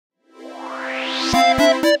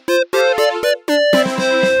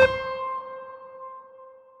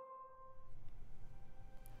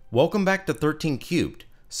Welcome back to 13 Cubed.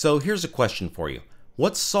 So here's a question for you.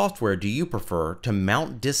 What software do you prefer to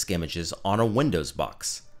mount disk images on a Windows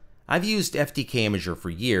box? I've used FTK Imager for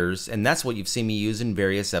years, and that's what you've seen me use in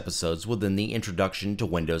various episodes within the Introduction to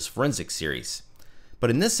Windows Forensics series. But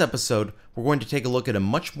in this episode, we're going to take a look at a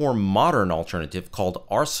much more modern alternative called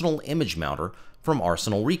Arsenal Image Mounter from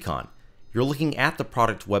Arsenal Recon. You're looking at the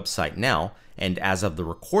product website now, and as of the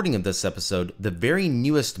recording of this episode, the very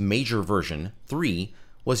newest major version, 3,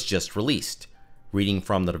 was just released. Reading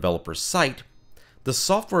from the developer's site, the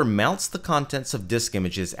software mounts the contents of disk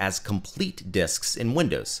images as complete disks in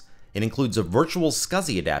Windows. It includes a virtual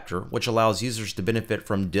SCSI adapter, which allows users to benefit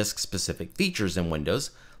from disk-specific features in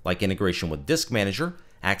Windows, like integration with Disk Manager,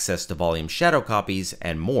 access to volume shadow copies,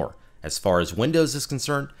 and more. As far as Windows is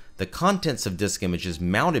concerned, the contents of disk images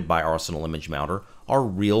mounted by Arsenal Image Mounter are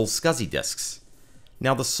real SCSI disks.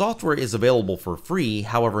 Now, the software is available for free,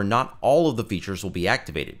 however, not all of the features will be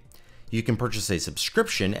activated. You can purchase a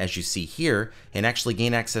subscription, as you see here, and actually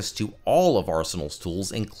gain access to all of Arsenal's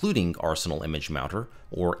tools, including Arsenal Image Mounter,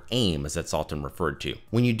 or AIM as it's often referred to.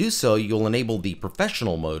 When you do so, you'll enable the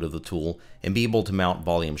professional mode of the tool and be able to mount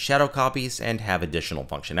volume shadow copies and have additional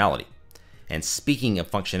functionality. And speaking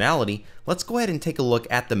of functionality, let's go ahead and take a look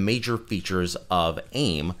at the major features of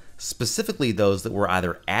AIM, specifically those that were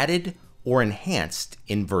either added or enhanced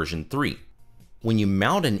in version 3. When you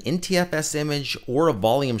mount an NTFS image or a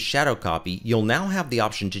volume shadow copy, you'll now have the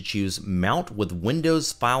option to choose Mount with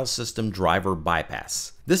Windows File System Driver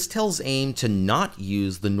Bypass. This tells AIM to not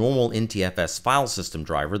use the normal NTFS file system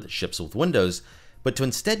driver that ships with Windows, but to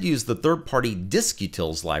instead use the third-party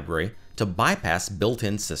diskutils library to bypass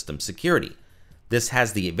built-in system security. This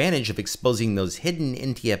has the advantage of exposing those hidden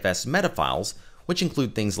NTFS metafiles, which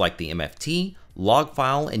include things like the MFT, log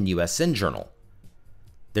file, and USN journal.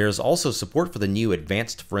 There's also support for the new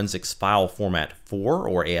Advanced Forensics File Format 4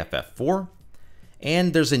 or AFF4,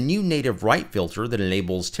 and there's a new native write filter that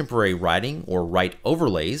enables temporary writing or write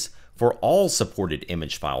overlays for all supported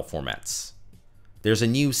image file formats. There's a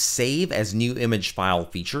new Save as New Image File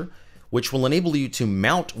feature, which will enable you to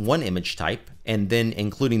mount one image type and then,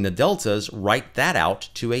 including the deltas, write that out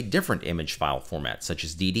to a different image file format, such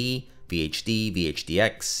as DD, VHD,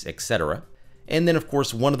 VHDX, etc. And then, of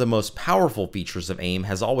course, one of the most powerful features of AIM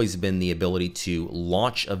has always been the ability to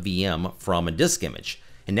launch a VM from a disk image,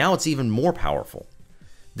 and now it's even more powerful.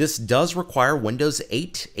 This does require Windows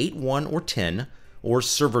 8, 8.1, or 10, or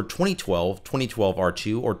Server 2012,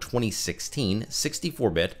 2012R2, or 2016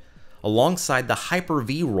 64-bit, alongside the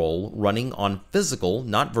Hyper-V role running on physical,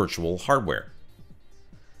 not virtual, hardware.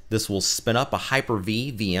 This will spin up a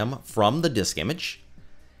Hyper-V VM from the disk image.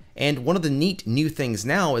 And one of the neat new things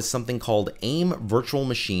now is something called AIM Virtual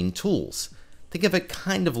Machine Tools. Think of it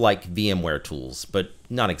kind of like VMware tools, but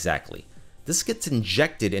not exactly. This gets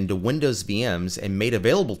injected into Windows VMs and made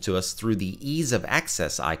available to us through the Ease of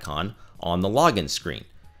Access icon on the login screen.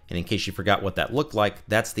 And in case you forgot what that looked like,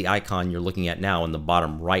 that's the icon you're looking at now in the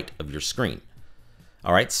bottom right of your screen.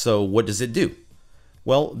 Alright, so what does it do?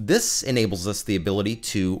 Well, this enables us the ability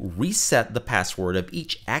to reset the password of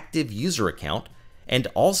each active user account and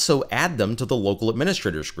also add them to the local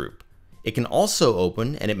administrators group. It can also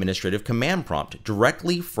open an administrative command prompt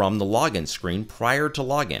directly from the login screen prior to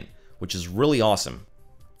login, which is really awesome.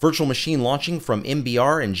 Virtual machine launching from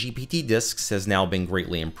MBR and GPT disks has now been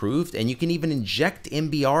greatly improved, and you can even inject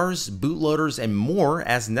MBRs, bootloaders, and more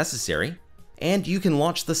as necessary. And you can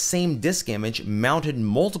launch the same disk image mounted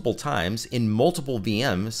multiple times in multiple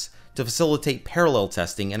VMs to facilitate parallel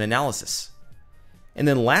testing and analysis. And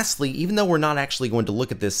then lastly, even though we're not actually going to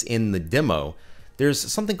look at this in the demo, there's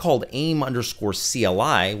something called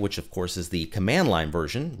AIM_CLI, which of course is the command line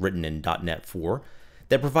version written in .NET 4,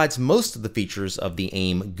 that provides most of the features of the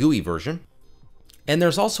AIM GUI version. And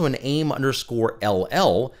there's also an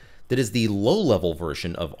AIM_LL that is the low-level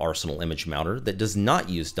version of Arsenal Image Mounter that does not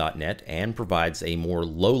use .NET and provides a more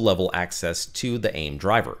low-level access to the AIM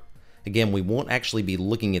driver. Again, we won't actually be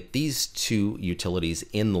looking at these two utilities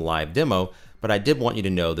in the live demo, but I did want you to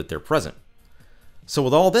know that they're present. So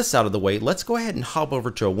with all this out of the way, let's go ahead and hop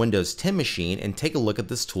over to a Windows 10 machine and take a look at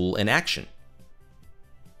this tool in action.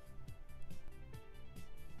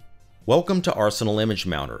 Welcome to Arsenal Image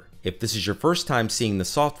Mounter. If this is your first time seeing the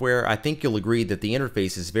software, I think you'll agree that the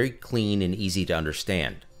interface is very clean and easy to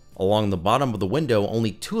understand. Along the bottom of the window,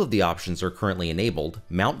 only two of the options are currently enabled,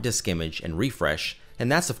 Mount Disk Image and Refresh,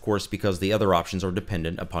 and that's of course because the other options are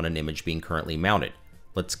dependent upon an image being currently mounted.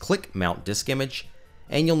 Let's click Mount Disk Image,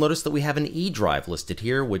 and you'll notice that we have an E drive listed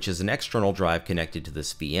here, which is an external drive connected to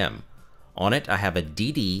this VM. On it, I have a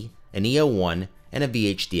DD, an EO1, and a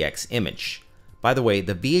VHDX image. By the way,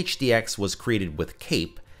 the VHDX was created with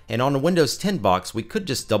CAPE, and on a Windows 10 box, we could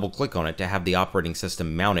just double-click on it to have the operating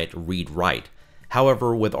system mount it read-write.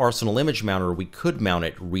 However, with Arsenal Image Mounter, we could mount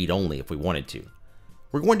it read-only if we wanted to.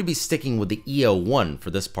 We're going to be sticking with the EO1 for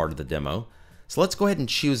this part of the demo, so let's go ahead and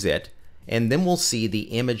choose it, and then we'll see the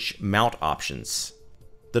image mount options.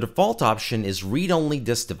 The default option is read-only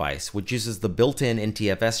disk device, which uses the built-in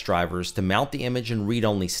NTFS drivers to mount the image in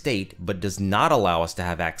read-only state, but does not allow us to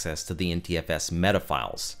have access to the NTFS meta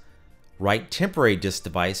files. Write temporary disk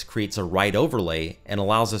device creates a write overlay and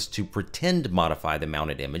allows us to pretend modify the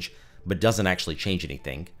mounted image, but doesn't actually change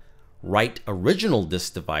anything. Write original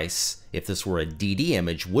disk device, if this were a DD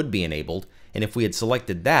image, would be enabled, and if we had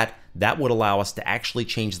selected that, that would allow us to actually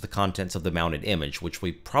change the contents of the mounted image, which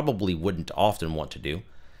we probably wouldn't often want to do.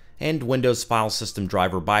 And Windows File System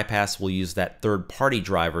Driver Bypass will use that third-party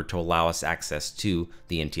driver to allow us access to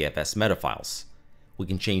the NTFS meta files. We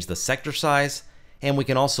can change the sector size, and we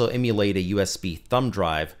can also emulate a USB thumb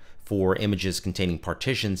drive for images containing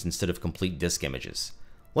partitions instead of complete disk images.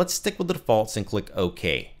 Let's stick with the defaults and click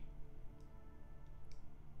OK.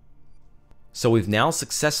 So we've now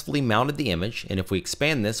successfully mounted the image, and if we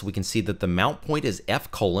expand this, we can see that the mount point is F:.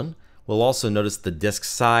 We'll also notice the disk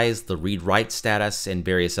size, the read-write status, and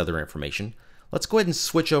various other information. Let's go ahead and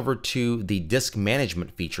switch over to the disk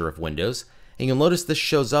management feature of Windows, and you'll notice this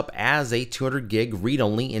shows up as a 200 gig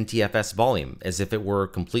read-only NTFS volume, as if it were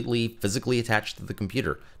completely physically attached to the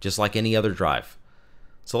computer, just like any other drive.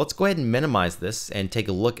 So let's go ahead and minimize this and take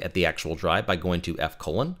a look at the actual drive by going to F:.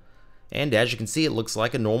 And as you can see, it looks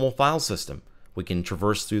like a normal file system. We can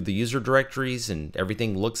traverse through the user directories and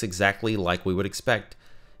everything looks exactly like we would expect.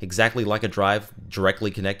 Exactly like a drive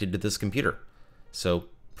directly connected to this computer. So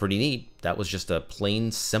pretty neat. That was just a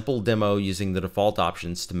plain simple demo using the default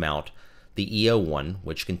options to mount the EO1,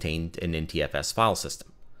 which contained an NTFS file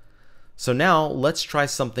system. So now let's try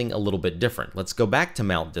something a little bit different. Let's go back to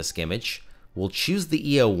mount disk image. We'll choose the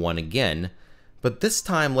EO1 again, but this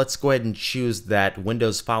time let's go ahead and choose that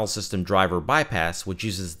Windows File System Driver Bypass, which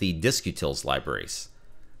uses the diskutils libraries.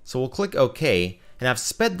 So we'll click OK, and I've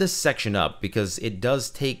sped this section up because it does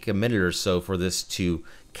take a minute or so for this to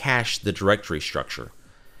cache the directory structure.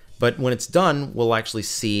 But when it's done, we'll actually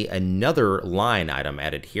see another line item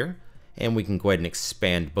added here, and we can go ahead and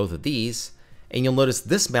expand both of these, and you'll notice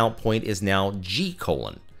this mount point is now G:,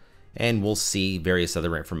 and we'll see various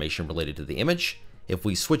other information related to the image. If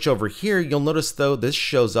we switch over here, you'll notice though this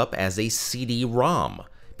shows up as a CD-ROM,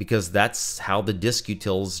 because that's how the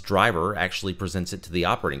diskutils driver actually presents it to the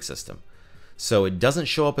operating system. So it doesn't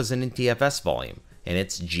show up as an NTFS volume, and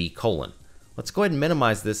it's G:. Let's go ahead and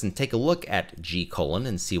minimize this and take a look at G:,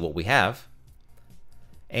 and see what we have.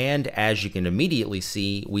 And as you can immediately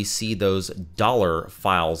see, we see those $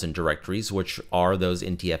 files and directories, which are those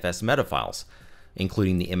NTFS meta files,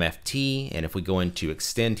 including the MFT, and if we go into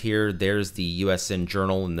extend here, there's the USN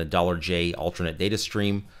journal and the $J alternate data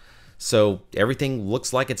stream. So everything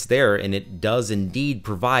looks like it's there, and it does indeed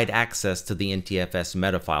provide access to the NTFS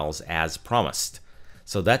meta files as promised.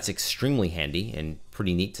 So that's extremely handy and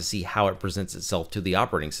pretty neat to see how it presents itself to the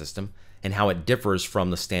operating system and how it differs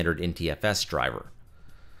from the standard NTFS driver.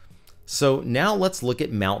 So now let's look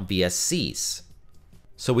at mount VSCs.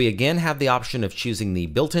 So we again have the option of choosing the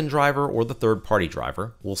built-in driver or the third-party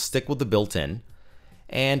driver. We'll stick with the built-in,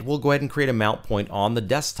 and we'll go ahead and create a mount point on the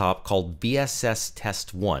desktop called VSS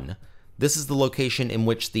Test 1. This is the location in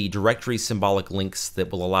which the directory symbolic links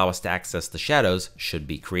that will allow us to access the shadows should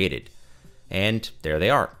be created. And there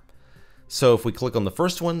they are. So if we click on the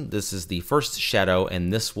first one, this is the first shadow,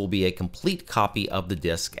 and this will be a complete copy of the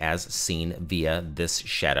disk as seen via this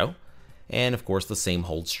shadow. And of course the same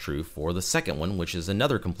holds true for the second one, which is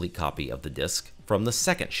another complete copy of the disk from the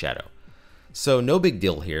second shadow. So no big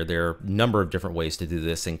deal here. There are a number of different ways to do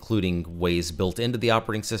this, including ways built into the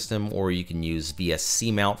operating system, or you can use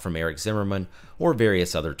VSC mount from Eric Zimmerman, or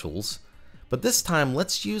various other tools. But this time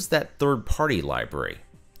let's use that third-party library.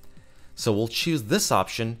 So we'll choose this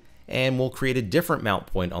option, and we'll create a different mount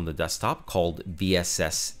point on the desktop called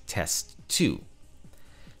VSS Test 2.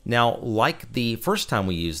 Now, like the first time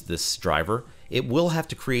we used this driver, it will have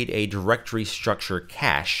to create a directory structure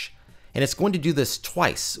cache, and it's going to do this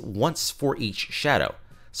twice, once for each shadow.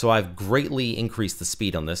 So I've greatly increased the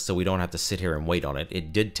speed on this so we don't have to sit here and wait on it.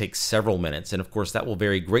 It did take several minutes, and of course that will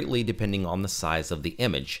vary greatly depending on the size of the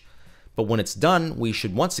image. But when it's done, we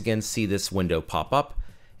should once again see this window pop up,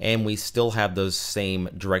 and we still have those same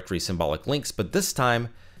directory symbolic links, but this time,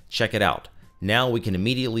 check it out. Now we can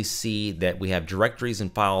immediately see that we have directories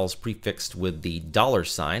and files prefixed with the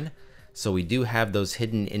 $sign. So we do have those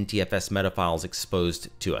hidden NTFS meta files exposed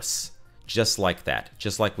to us, just like that,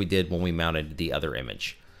 just like we did when we mounted the other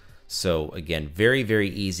image. So again, very, very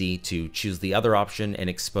easy to choose the other option and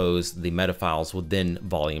expose the meta files within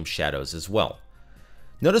volume shadows as well.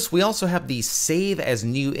 Notice we also have the save as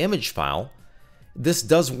new image file. This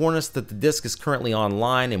does warn us that the disk is currently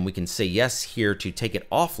online, and we can say yes here to take it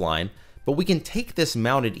offline, but we can take this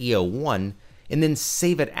mounted EO1 and then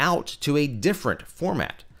save it out to a different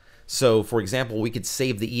format. So for example, we could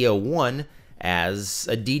save the EO1 as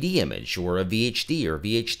a DD image or a VHD or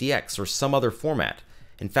VHDX or some other format.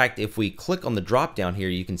 In fact, if we click on the drop down here,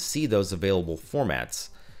 you can see those available formats.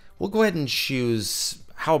 We'll go ahead and choose,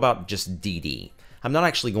 how about just DD? I'm not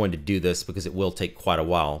actually going to do this because it will take quite a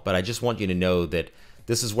while, but I just want you to know that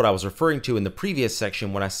this is what I was referring to in the previous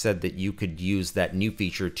section when I said that you could use that new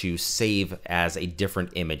feature to save as a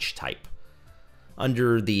different image type.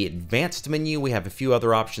 Under the advanced menu, we have a few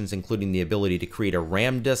other options, including the ability to create a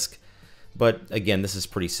RAM disk, but again, this is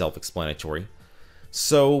pretty self-explanatory.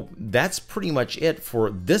 So that's pretty much it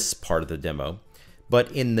for this part of the demo.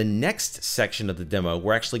 But in the next section of the demo,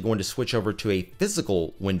 we're actually going to switch over to a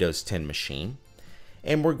physical Windows 10 machine,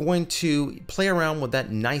 and we're going to play around with that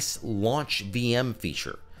nice launch VM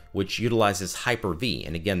feature, which utilizes Hyper-V.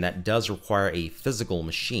 And again, that does require a physical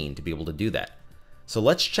machine to be able to do that. So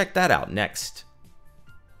let's check that out next.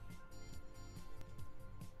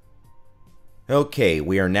 Okay,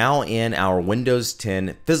 we are now in our Windows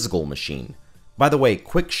 10 physical machine. By the way,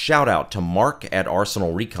 quick shout out to Mark at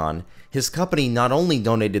Arsenal Recon. His company not only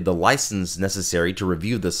donated the license necessary to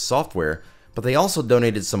review this software, but they also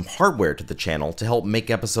donated some hardware to the channel to help make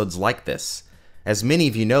episodes like this. As many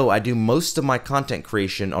of you know, I do most of my content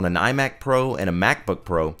creation on an iMac Pro and a MacBook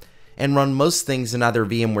Pro, and run most things in either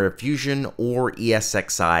VMware Fusion or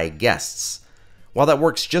ESXi guests. While that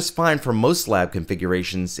works just fine for most lab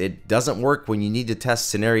configurations, it doesn't work when you need to test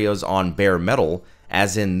scenarios on bare metal,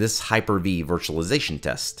 as in this Hyper-V virtualization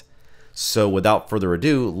test. So without further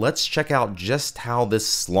ado, let's check out just how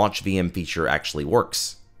this launch VM feature actually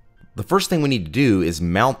works. The first thing we need to do is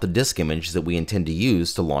mount the disk image that we intend to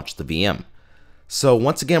use to launch the VM. So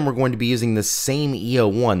once again, we're going to be using the same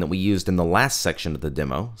EO1 that we used in the last section of the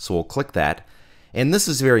demo, so we'll click that. And this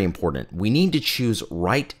is very important. We need to choose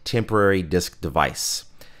Write Temporary Disk Device.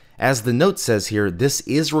 As the note says here, this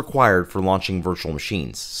is required for launching virtual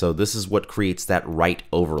machines, so this is what creates that write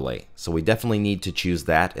overlay. So we definitely need to choose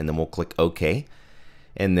that, and then we'll click OK.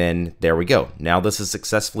 And then there we go. Now this is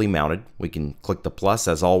successfully mounted. We can click the plus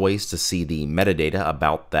as always to see the metadata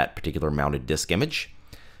about that particular mounted disk image.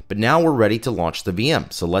 But now we're ready to launch the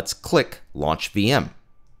VM. So let's click Launch VM.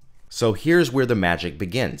 So here's where the magic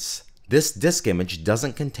begins. This disk image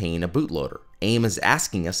doesn't contain a bootloader. AIM is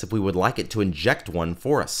asking us if we would like it to inject one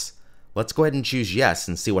for us. Let's go ahead and choose yes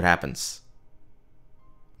and see what happens.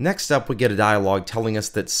 Next up, we get a dialog telling us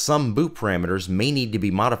that some boot parameters may need to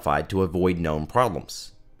be modified to avoid known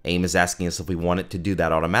problems. AIM is asking us if we want it to do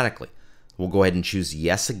that automatically. We'll go ahead and choose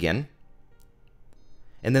yes again.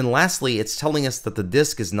 And then lastly, it's telling us that the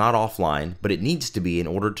disk is not offline, but it needs to be in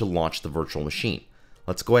order to launch the virtual machine.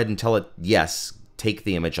 Let's go ahead and tell it yes, take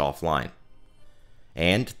the image offline.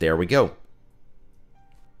 And there we go.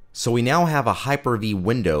 So we now have a Hyper-V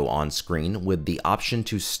window on screen with the option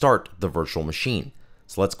to start the virtual machine.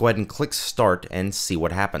 So let's go ahead and click Start and see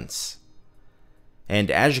what happens.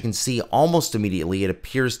 And as you can see, almost immediately it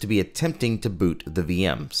appears to be attempting to boot the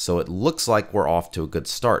VM, so it looks like we're off to a good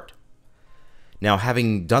start. Now,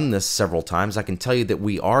 having done this several times, I can tell you that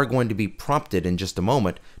we are going to be prompted in just a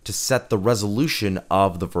moment to set the resolution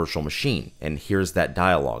of the virtual machine, and here's that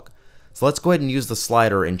dialog. So let's go ahead and use the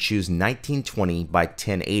slider and choose 1920 by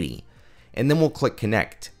 1080, and then we'll click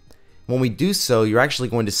Connect. When we do so, you're actually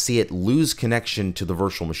going to see it lose connection to the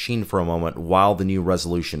virtual machine for a moment while the new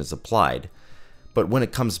resolution is applied. But when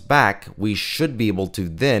it comes back, we should be able to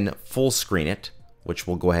then full screen it, which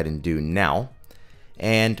we'll go ahead and do now.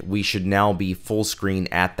 And we should now be full screen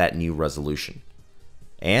at that new resolution.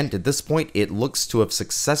 And at this point, it looks to have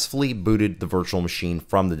successfully booted the virtual machine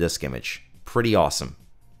from the disk image. Pretty awesome.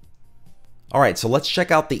 Alright, so let's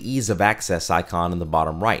check out the ease of access icon in the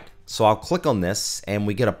bottom right. So I'll click on this and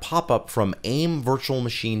we get a pop-up from AIM Virtual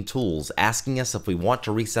Machine Tools asking us if we want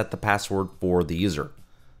to reset the password for the user.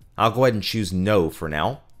 I'll go ahead and choose no for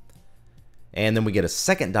now. And then we get a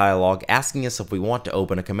second dialog asking us if we want to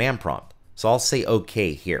open a command prompt. So I'll say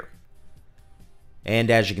OK here. And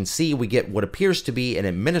as you can see, we get what appears to be an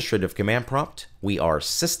administrative command prompt. We are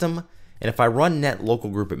system, and if I run net local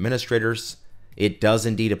group administrators, it does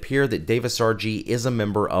indeed appear that DFIR is a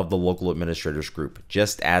member of the local administrators group,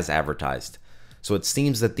 just as advertised. So it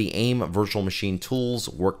seems that the AIM virtual machine tools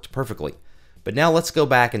worked perfectly. But now let's go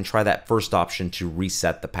back and try that first option to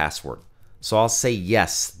reset the password. So I'll say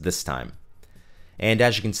yes this time. And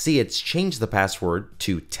as you can see, it's changed the password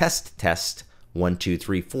to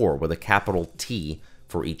test1234 with a capital T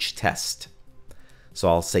for each test. So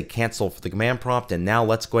I'll say cancel for the command prompt, and now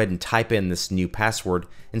let's go ahead and type in this new password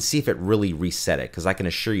and see if it really reset it, because I can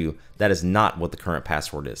assure you that is not what the current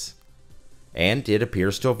password is. And it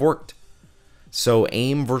appears to have worked. So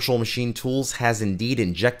AIM Virtual Machine Tools has indeed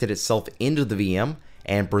injected itself into the VM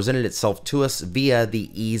and presented itself to us via the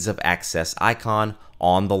ease of access icon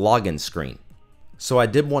on the login screen. So I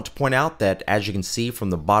did want to point out that, as you can see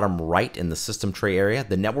from the bottom right in the system tray area,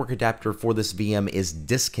 the network adapter for this VM is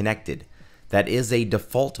disconnected. That is a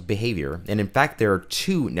default behavior, and in fact there are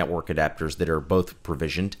two network adapters that are both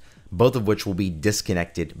provisioned, both of which will be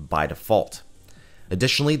disconnected by default.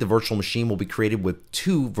 Additionally, the virtual machine will be created with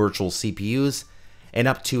 2 virtual CPUs and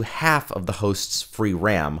up to half of the host's free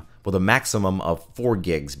RAM, with a maximum of 4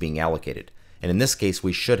 gigs being allocated. And in this case,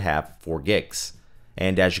 we should have 4 gigs.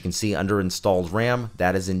 And as you can see under installed RAM,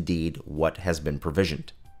 that is indeed what has been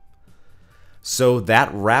provisioned. So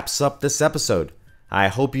that wraps up this episode. I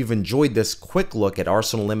hope you've enjoyed this quick look at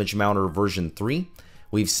Arsenal Image Mounter version 3.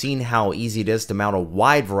 We've seen how easy it is to mount a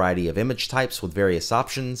wide variety of image types with various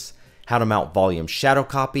options, how to mount volume shadow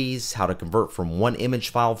copies, how to convert from one image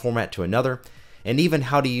file format to another, and even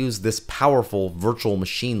how to use this powerful virtual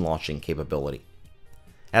machine launching capability.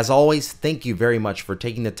 As always, thank you very much for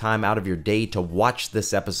taking the time out of your day to watch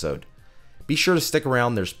this episode. Be sure to stick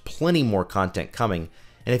around, there's plenty more content coming,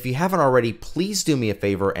 and if you haven't already, please do me a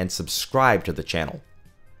favor and subscribe to the channel.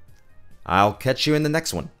 I'll catch you in the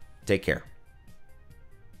next one. Take care.